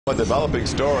A developing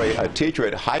story, a teacher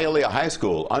at Hialeah High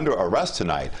School under arrest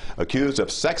tonight, accused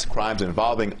of sex crimes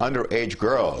involving underage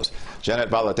girls. Jeanette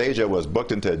Valle-Tejeda was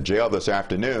booked into jail this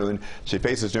afternoon. She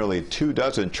faces nearly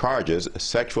 24 charges,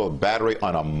 sexual battery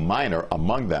on a minor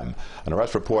among them. An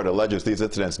arrest report alleges these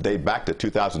incidents date back to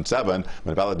 2007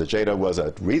 when Valle-Tejeda was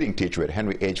a reading teacher at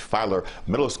Henry H. Filer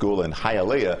Middle School in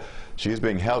Hialeah. She's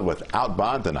being held without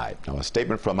bond tonight. Now, a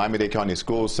statement from Miami-Dade County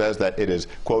Schools says that it is,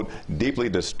 quote, deeply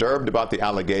disturbed about the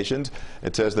allegations.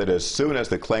 It says that as soon as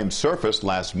the claim surfaced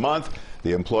last month,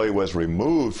 the employee was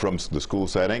removed from the school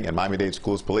setting, and Miami-Dade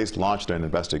Schools Police launched an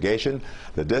investigation.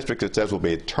 The district, it says, will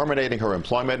be terminating her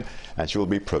employment, and she will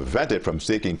be prevented from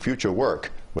seeking future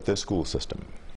work with this school system.